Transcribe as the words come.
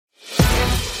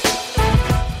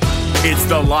It's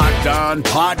the Locked On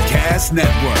Podcast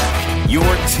Network, your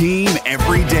team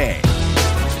every day.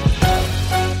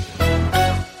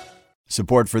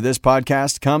 Support for this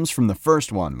podcast comes from The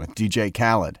First One with DJ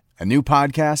Khaled, a new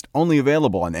podcast only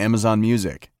available on Amazon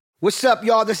Music. What's up,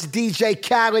 y'all? This is DJ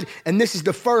Khaled, and this is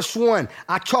The First One.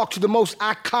 I talk to the most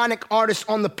iconic artists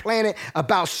on the planet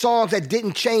about songs that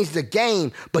didn't change the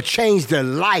game, but changed their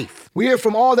life. We hear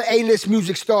from all the A-list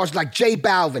music stars like J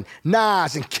Balvin,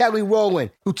 Nas, and Kelly Rowland,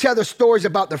 who tell their stories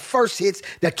about their first hits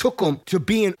that took them to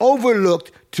being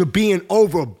overlooked to being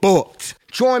overbooked.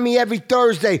 Join me every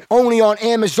Thursday, only on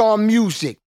Amazon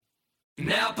Music.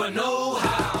 Napa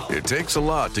know-how. It takes a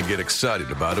lot to get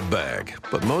excited about a bag,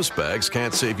 but most bags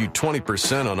can't save you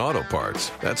 20% on auto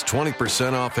parts. That's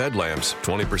 20% off headlamps,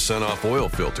 20% off oil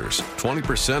filters,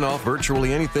 20% off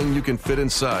virtually anything you can fit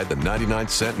inside the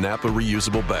 99-cent Napa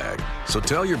reusable bag. So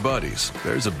tell your buddies,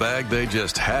 there's a bag they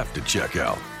just have to check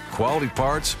out. Quality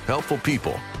parts, helpful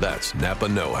people. That's Napa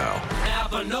know-how.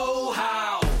 Napa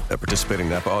know-how. At participating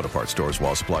Napa Auto Parts stores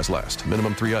while supplies last.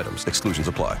 Minimum 3 items. Exclusions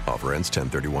apply. Offer ends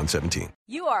 10/31/17.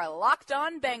 You are Locked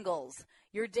On Bengals,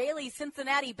 your daily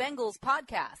Cincinnati Bengals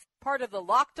podcast, part of the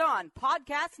Locked On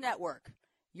Podcast Network,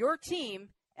 your team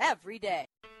every day.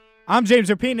 I'm James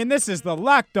Rapien, and this is the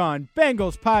Locked On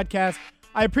Bengals podcast.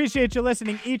 I appreciate you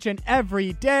listening each and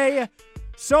every day.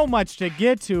 So much to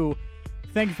get to.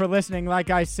 Thank you for listening. Like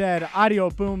I said,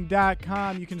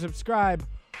 audioboom.com. You can subscribe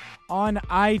on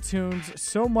iTunes,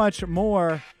 so much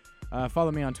more.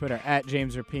 Follow me on Twitter at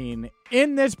James Rapien.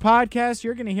 In this podcast,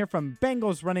 you're going to hear from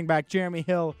Bengals running back Jeremy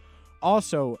Hill,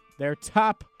 also their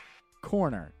top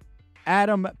corner,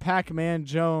 Adam Pacman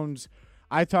Jones.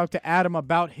 I talked to Adam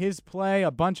about his play.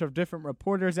 A bunch of different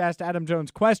reporters asked Adam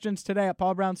Jones questions today at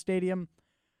Paul Brown Stadium.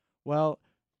 Well,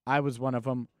 I was one of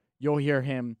them. You'll hear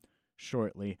him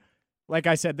shortly. Like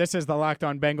I said, this is the Locked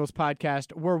On Bengals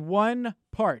podcast. We're one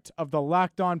part of the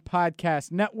Locked On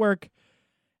Podcast Network,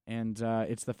 and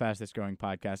it's the fastest growing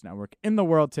podcast network in the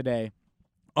world today.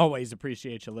 Always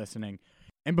appreciate you listening.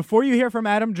 And before you hear from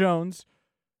Adam Jones,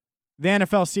 the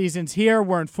NFL season's here.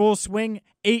 We're in full swing,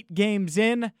 8 games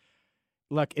in.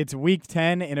 Look, it's week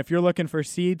 10, and if you're looking for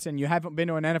seats and you haven't been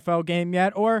to an NFL game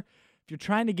yet, or if you're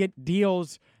trying to get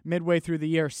deals midway through the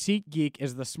year, SeatGeek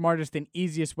is the smartest and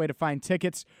easiest way to find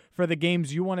tickets for the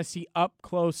games you want to see up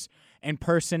close in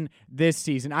person this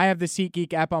season. I have the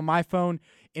SeatGeek app on my phone,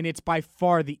 and it's by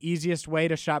far the easiest way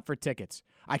to shop for tickets.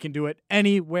 I can do it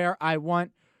anywhere I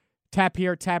want. Tap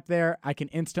here, tap there. I can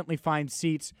instantly find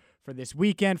seats for this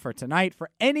weekend, for tonight, for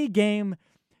any game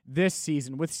this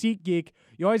season. With SeatGeek,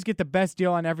 you always get the best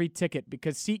deal on every ticket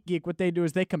because SeatGeek, what they do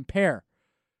is they compare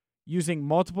using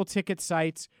multiple ticket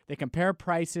sites. They compare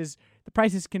prices. The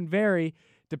prices can vary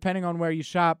depending on where you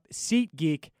shop.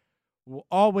 SeatGeek will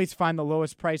always find the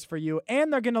lowest price for you,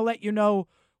 and they're going to let you know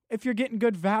if you're getting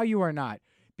good value or not,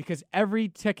 because every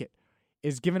ticket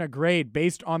is given a grade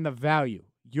based on the value.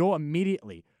 You'll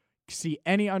immediately see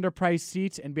any underpriced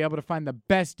seats and be able to find the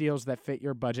best deals that fit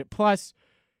your budget. Plus,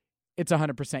 it's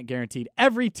 100% guaranteed.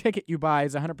 Every ticket you buy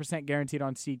is 100% guaranteed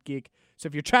on SeatGeek. So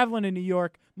if you're traveling in New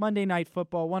York, Monday Night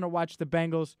Football, want to watch the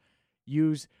Bengals,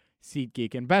 use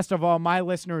SeatGeek. And best of all, my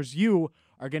listeners, you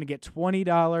are going to get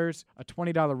 $20, a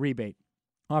 $20 rebate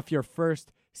off your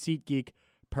first SeatGeek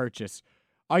purchase.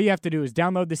 All you have to do is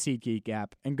download the SeatGeek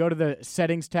app and go to the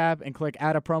settings tab and click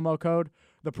add a promo code.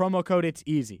 The promo code, it's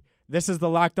easy. This is the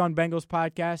Locked On Bengals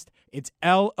podcast. It's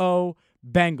LO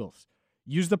Bengals.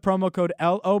 Use the promo code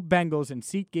LO Bengals, and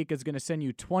SeatGeek is going to send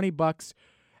you $20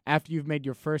 after you've made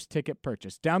your first ticket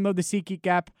purchase. Download the SeatGeek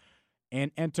app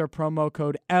and enter promo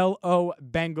code LO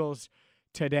Bengals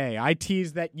today. I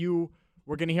teased that you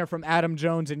were going to hear from Adam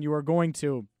Jones, and you are going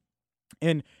to.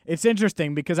 And it's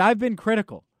interesting because I've been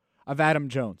critical of Adam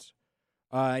Jones.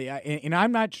 And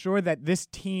I'm not sure that this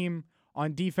team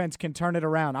on defense can turn it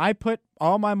around. I put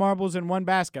all my marbles in one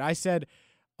basket. I said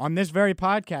on this very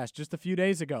podcast just a few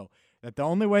days ago that the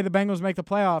only way the Bengals make the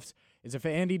playoffs is if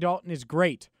Andy Dalton is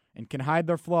great and can hide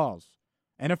their flaws.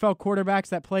 NFL quarterbacks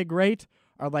that play great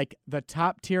are like the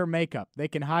top-tier makeup. They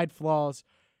can hide flaws.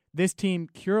 This team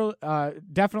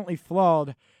definitely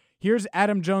flawed. Here's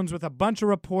Adam Jones with a bunch of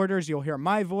reporters. You'll hear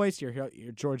my voice. You'll hear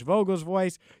George Vogel's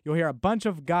voice. You'll hear a bunch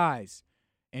of guys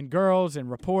and girls and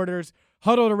reporters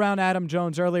huddled around Adam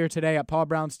Jones earlier today at Paul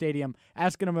Brown Stadium,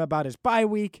 asking him about his bye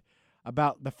week,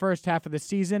 about the first half of the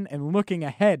season, and looking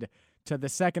ahead to the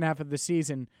second half of the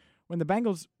season when the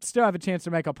Bengals still have a chance to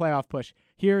make a playoff push.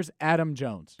 Here's Adam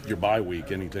Jones. Your bye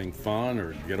week, anything fun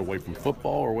or get away from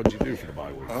football, or what did you do for the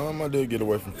bye week? I did get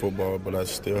away from football, but I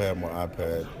still have my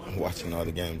iPad watching all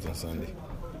the games on Sunday.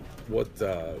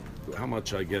 How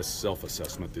much, I guess,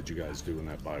 self-assessment did you guys do in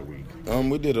that bye week?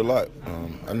 We did a lot.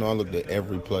 I know I looked at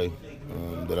every play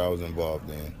that I was involved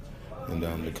in, and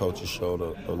the coaches showed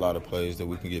a lot of plays that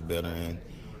we can get better in,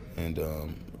 and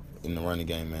in the running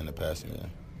game and the passing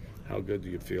game. How good do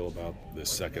you feel about this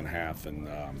second half? And,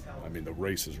 the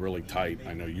race is really tight.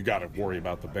 I know you got to worry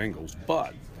about the Bengals,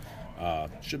 but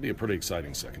should be a pretty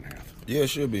exciting second half. Yeah, it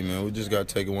should be, man. We just got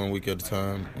to take it 1 week at a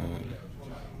time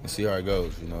and see how it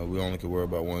goes. We only can worry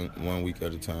about one week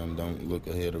at a time. Don't look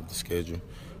ahead of the schedule.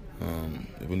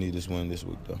 We need this win this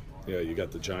week, though. Yeah, you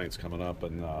got the Giants coming up,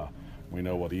 and we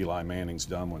know what Eli Manning's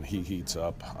done when he heats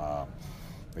up.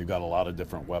 They've got a lot of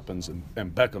different weapons,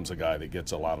 and Beckham's a guy that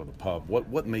gets a lot of the pub.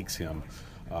 What makes him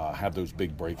have those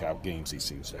big breakout games he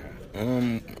seems to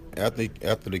have? I think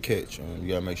after the catch, you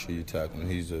got to make sure you tackle him.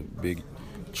 He's a big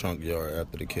chunk yard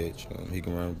after the catch. He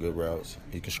can run good routes.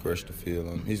 He can stretch the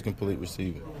field. He's a complete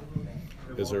receiver.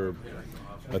 Is there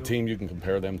a team you can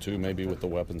compare them to, maybe with the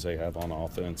weapons they have on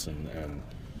offense? And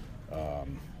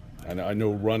I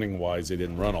know running-wise they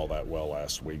didn't run all that well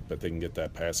last week, but they can get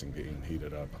that passing game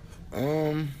heated up.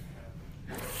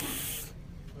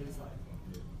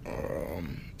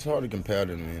 It's hard to compare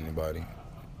them to anybody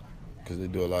because they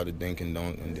do a lot of dink and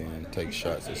dunk and then take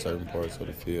shots at certain parts of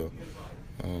the field.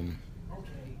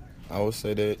 I would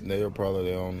say that they are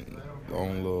probably their own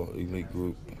little elite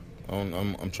group.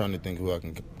 I'm trying to think who I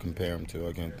can compare them to.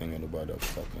 I can't think of anybody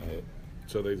off the top of my head.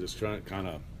 So they just try to kind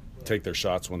of take their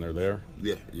shots when they're there?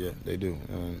 Yeah, they do.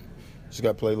 Just got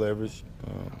to play leverage,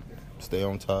 stay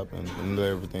on top, and let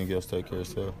everything else take care of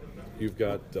itself. You've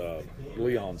got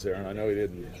Leon's there, and I know he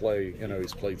didn't play.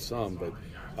 He's played some, but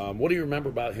what do you remember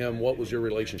about him? What was your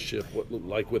relationship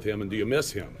like with him, and do you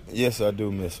miss him? Yes, I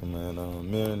do miss him, man.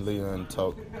 Me and Leon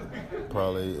talk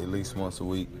probably at least once a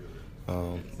week.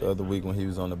 The other week when he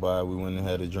was on the bye, we went and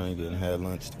had a drink and had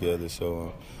lunch together.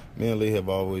 So me and Lee have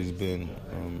always been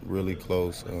really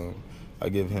close. I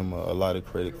give him a lot of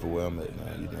credit for where I'm at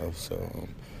now, So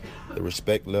the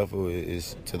respect level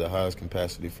is to the highest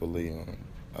capacity for Lee.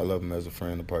 I love him as a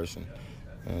friend, a person,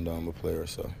 and a player.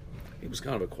 So he was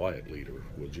kind of a quiet leader,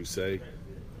 would you say?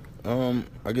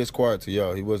 I guess quiet to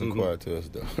y'all. He wasn't quiet to us,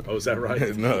 though. Oh, is that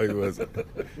right? No, he wasn't.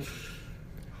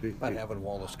 About having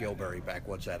Wallace Gilberry back,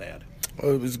 what's that add?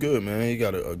 Oh, it was good, man. He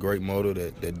got a great motor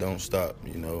that don't stop.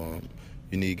 You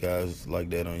need guys like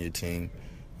that on your team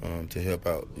to help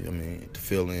out. To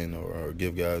fill in or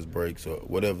give guys breaks or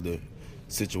whatever the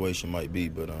situation might be.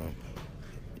 But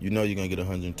you're going to get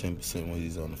 110% when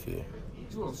he's on the field.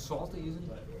 He's a little salty, isn't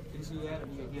he? Is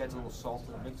he adds a little salt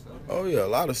to the mix, though? Oh, yeah, a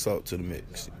lot of salt to the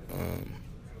mix.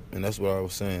 And that's what I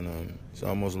was saying. It's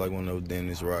almost like one of those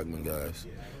Dennis Rodman guys.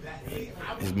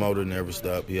 His motor never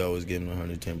stopped. He always gave him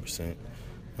 110%.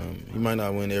 He might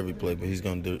not win every play, but he's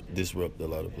going to disrupt a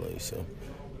lot of plays. So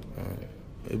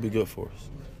it'll be good for us.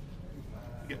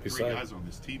 You got three guys on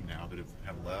this team now that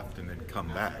have left and then come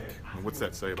back. What's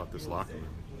that say about this locker room?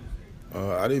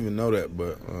 I didn't even know that,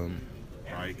 but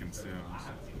Mike and Sims.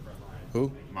 Who?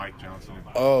 Mike Johnson.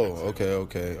 Oh,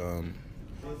 okay.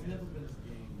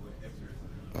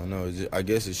 I know. I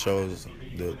guess it shows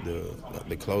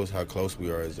how close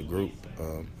we are as a group.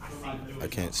 I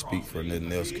can't speak for nothing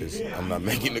else because I'm not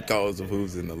making the calls of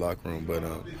who's in the locker room. But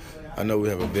I know we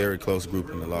have a very close group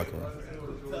in the locker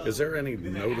room. Is there any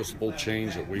noticeable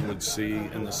change that we would see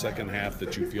in the second half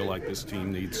that you feel like this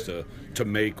team needs to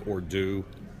make or do?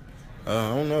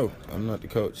 I don't know. I'm not the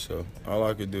coach, so all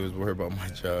I can do is worry about my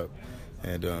job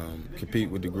and compete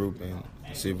with the group and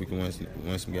see if we can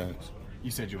win some games. You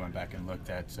said you went back and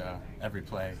looked at every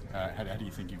play. How do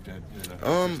you think you did?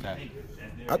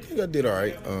 I think I did all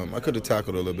right. I could have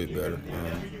tackled a little bit better.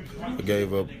 I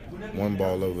gave up one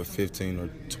ball over 15 or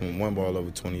one ball over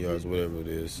 20 yards, whatever it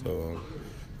is. So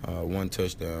one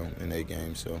touchdown in 8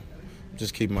 games. So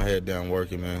just keep my head down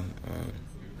working, man.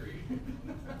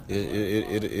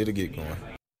 It'll get going.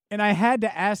 And I had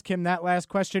to ask him that last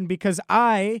question because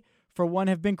I, for one,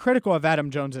 have been critical of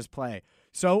Adam Jones's play.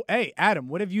 So, hey, Adam,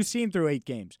 what have you seen through 8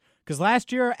 games? Because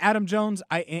last year, Adam Jones,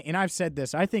 I've said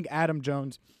this, I think Adam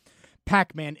Jones,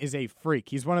 Pacman, is a freak.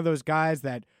 He's one of those guys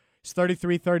that is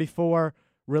 33, 34,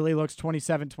 really looks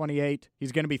 27, 28.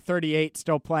 He's going to be 38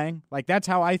 still playing. Like, that's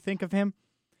how I think of him.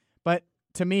 But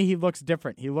to me, he looks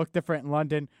different. He looked different in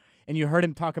London, and you heard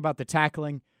him talk about the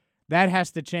tackling. That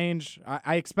has to change.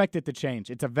 I expect it to change.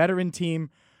 It's a veteran team,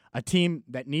 a team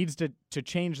that needs to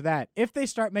change that. If they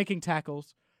start making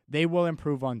tackles, they will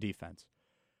improve on defense.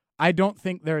 I don't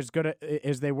think they're as good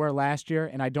as they were last year,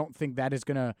 and I don't think that is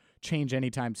going to change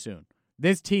anytime soon.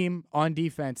 This team on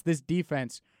defense, this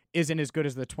defense isn't as good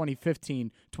as the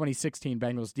 2015, 2016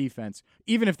 Bengals defense.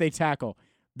 Even if they tackle,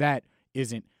 That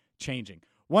isn't changing.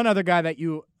 One other guy that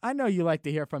I know you like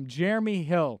to hear from, Jeremy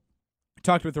Hill,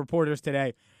 talked with reporters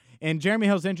today. And Jeremy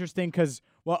Hill's interesting because,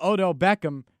 Odell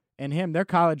Beckham and him, they're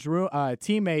college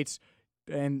teammates.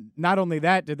 And not only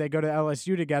that, did they go to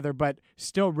LSU together, but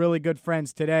still really good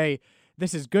friends today.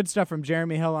 This is good stuff from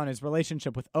Jeremy Hill on his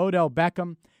relationship with Odell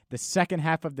Beckham, the second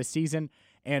half of the season,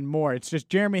 and more. It's just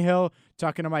Jeremy Hill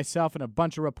talking to myself and a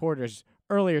bunch of reporters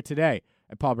earlier today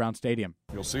at Paul Brown Stadium.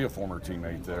 You'll see a former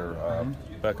teammate there,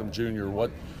 Beckham Jr.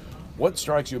 What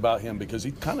strikes you about him? Because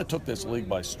he kind of took this league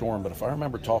by storm, but if I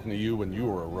remember talking to you when you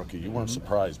were a rookie, you weren't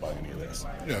surprised by any of this.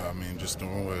 Yeah, I mean, just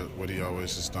doing what he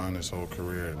always has done his whole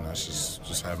career, and that's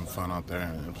just having fun out there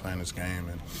and playing his game,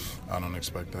 and I don't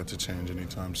expect that to change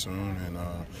anytime soon, and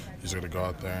he's going to go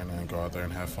out there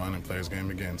and have fun and play his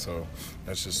game again, so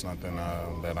that's just nothing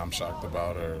that I'm shocked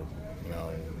about or,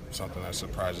 something that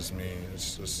surprises me.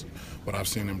 It's just what I've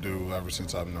seen him do ever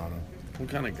since I've known him. What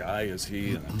kind of guy is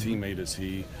he and a teammate is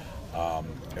he?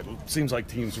 It seems like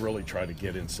teams really try to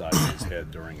get inside his head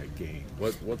during a game.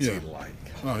 What's he like?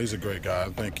 No, he's a great guy. I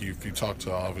think if you talk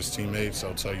to all of his teammates,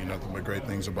 they'll tell you nothing but great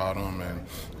things about him. And,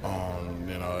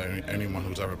 anyone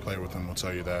who's ever played with him will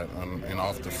tell you that. And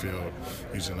off the field,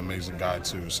 he's an amazing guy,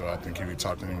 too. So I think if you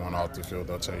talk to anyone off the field,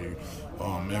 they'll tell you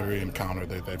every encounter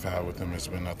that they've had with him has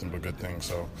been nothing but good things.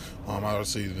 So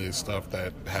obviously the stuff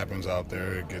that happens out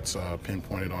there, it gets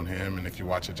pinpointed on him. And if you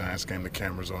watch a Giants game, the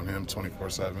camera's on him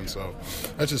 24/7. So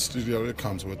that's just, it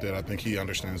comes with it. I think he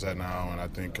understands that now, and I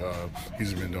think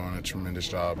he's been doing a tremendous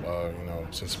job,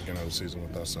 since the beginning of the season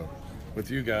with us. So, with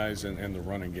you guys and the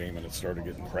running game, and it started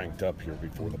getting cranked up here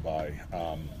before the bye,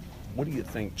 what do you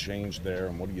think changed there,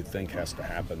 and what do you think has to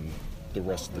happen the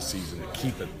rest of the season to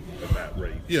keep it at that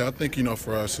rate? Yeah, I think,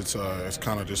 for us, it's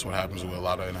kind of just what happens with a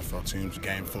lot of NFL teams,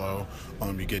 game flow.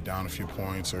 You get down a few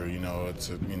points or, you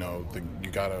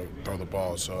got to throw the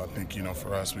ball. So I think,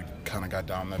 for us, we kind of got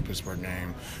down that Pittsburgh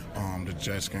game. The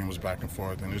Jets game was back and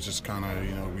forth, and it's just kind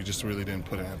of, we just really didn't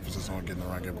put an emphasis on getting the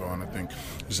run game going. I think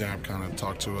Zam kind of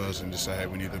talked to us and just said, hey,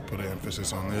 we need to put an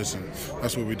emphasis on this, and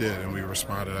that's what we did, and we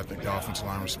responded. I think the offensive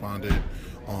line responded.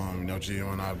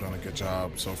 Gio and I have done a good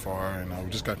job so far, and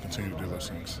we just got to continue to do those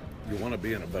things. You want to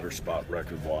be in a better spot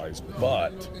record-wise,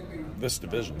 but this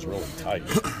division's really tight.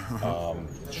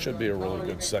 Should be a really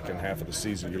good second half of the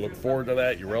season. You look forward to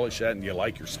that, you relish that, and you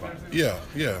like your spot. Yeah.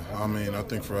 I mean, I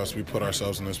think for us, we put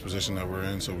ourselves in this position that we're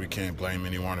in, so we can't blame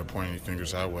anyone or point any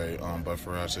fingers that way. But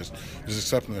for us, it's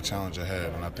accepting the challenge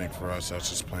ahead, and I think for us, that's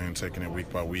just taking it week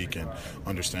by week and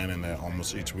understanding that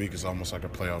almost each week is almost like a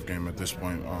playoff game at this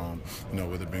point,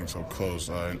 with it being so close.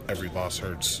 And every loss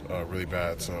hurts really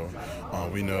bad, so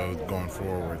we know going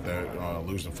forward that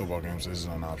losing football games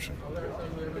isn't an option.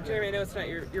 Jeremy, I know it's not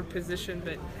your position,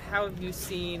 but how have you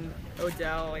seen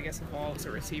Odell, evolve as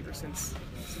a receiver since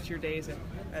your days at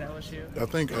LSU? I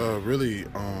think really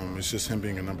it's just him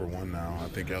being a number one now. I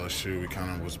think LSU, he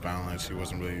kind of was balanced. He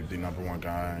wasn't really the number one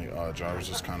guy. Jarvis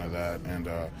was kind of that, and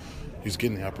he's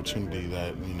getting the opportunity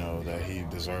that that he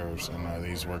deserves, and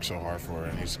he's worked so hard for it,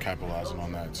 and he's capitalizing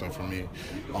on that. So for me,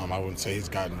 I wouldn't say he's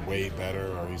gotten way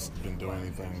better or he's been doing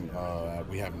anything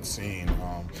we haven't seen.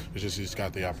 It's just he's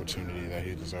got the opportunity that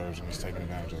he deserves, and he's taking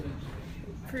advantage of it.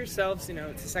 For yourselves,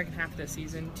 it's the second half of the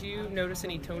season. Do you notice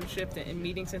any tone shift in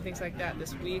meetings and things like that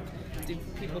this week? Do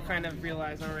people kind of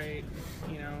realize, all right,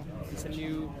 it's a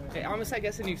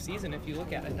new season if you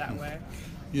look at it that way?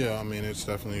 Yeah, I mean, it's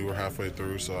definitely, we're halfway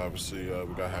through, so obviously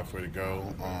we got halfway to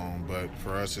go. But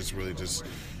for us, it's really just,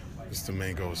 the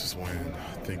main goal is just win.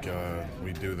 I think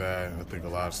we do that. I think a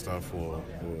lot of stuff will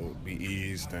be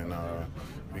eased, and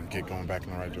we can get going back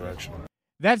in the right direction.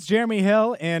 That's Jeremy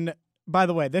Hill, and by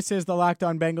the way, this is the Locked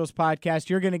On Bengals podcast.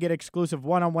 You're going to get exclusive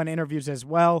one-on-one interviews as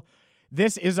well.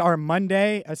 This is our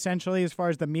Monday, essentially, as far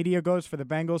as the media goes for the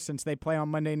Bengals, since they play on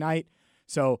Monday night.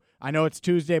 So I know it's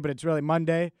Tuesday, but it's really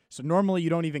Monday. So normally you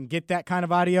don't even get that kind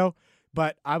of audio,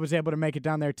 but I was able to make it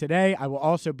down there today. I will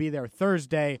also be there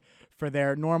Thursday for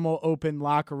their normal open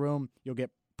locker room. You'll get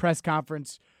press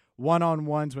conference,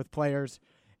 one-on-ones with players,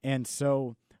 and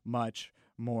so much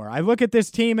more. I look at this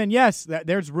team, and yes,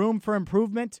 there's room for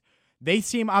improvement. They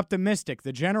seem optimistic.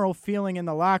 The general feeling in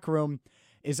the locker room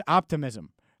is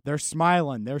optimism. They're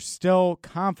smiling. They're still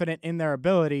confident in their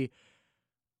ability.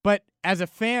 But as a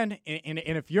fan, and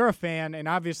if you're a fan, and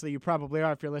obviously you probably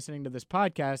are if you're listening to this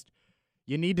podcast,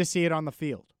 you need to see it on the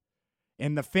field.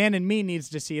 And the fan in me needs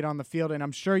to see it on the field, and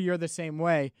I'm sure you're the same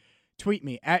way. Tweet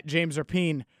me, at James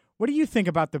Rapien. What do you think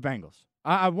about the Bengals?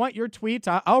 I want your tweets.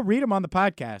 I'll read them on the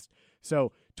podcast.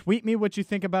 So tweet me what you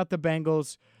think about the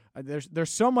Bengals. There's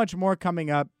so much more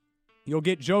coming up. You'll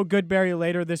get Joe Goodberry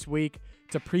later this week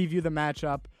to preview the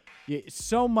matchup.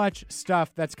 So much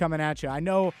stuff that's coming at you. I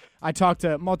know I talked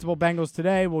to multiple Bengals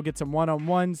today. We'll get some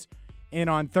one-on-ones in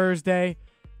on Thursday.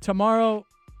 Tomorrow,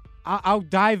 I'll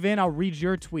dive in. I'll read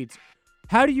your tweets.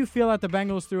 How do you feel at the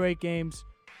Bengals through 8 games?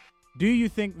 Do you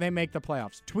think they make the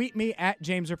playoffs? Tweet me at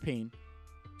James Rapien.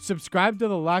 Subscribe to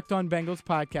the Locked On Bengals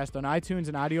podcast on iTunes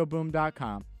and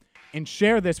audioboom.com. And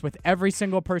share this with every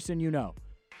single person you know.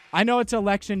 I know it's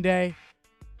election day.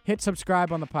 Hit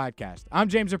subscribe on the podcast. I'm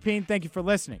James Rapien. Thank you for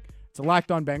listening. It's a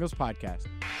Locked On Bengals podcast.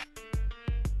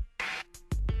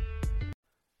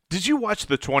 Did you watch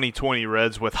the 2020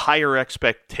 Reds with higher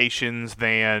expectations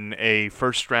than a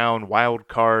first-round wild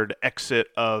card exit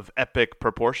of epic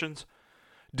proportions?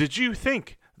 Did you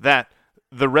think that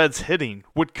the Reds hitting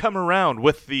would come around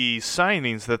with the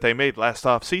signings that they made last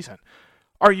offseason?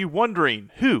 Are you wondering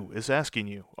who is asking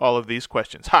you all of these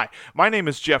questions? Hi, my name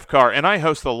is Jeff Carr, and I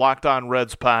host the Locked On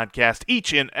Reds podcast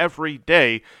each and every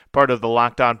day, part of the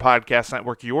Locked On Podcast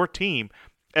Network, your team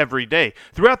every day.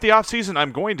 Throughout the offseason,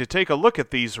 I'm going to take a look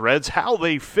at these Reds, how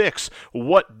they fix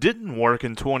what didn't work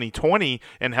in 2020,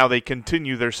 and how they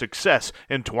continue their success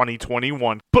in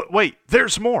 2021. But wait,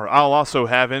 there's more. I'll also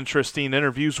have interesting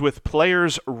interviews with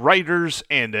players, writers,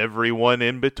 and everyone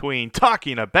in between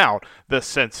talking about the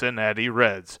Cincinnati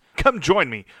Reds. Come join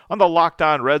me on the Locked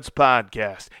On Reds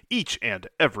podcast each and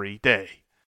every day.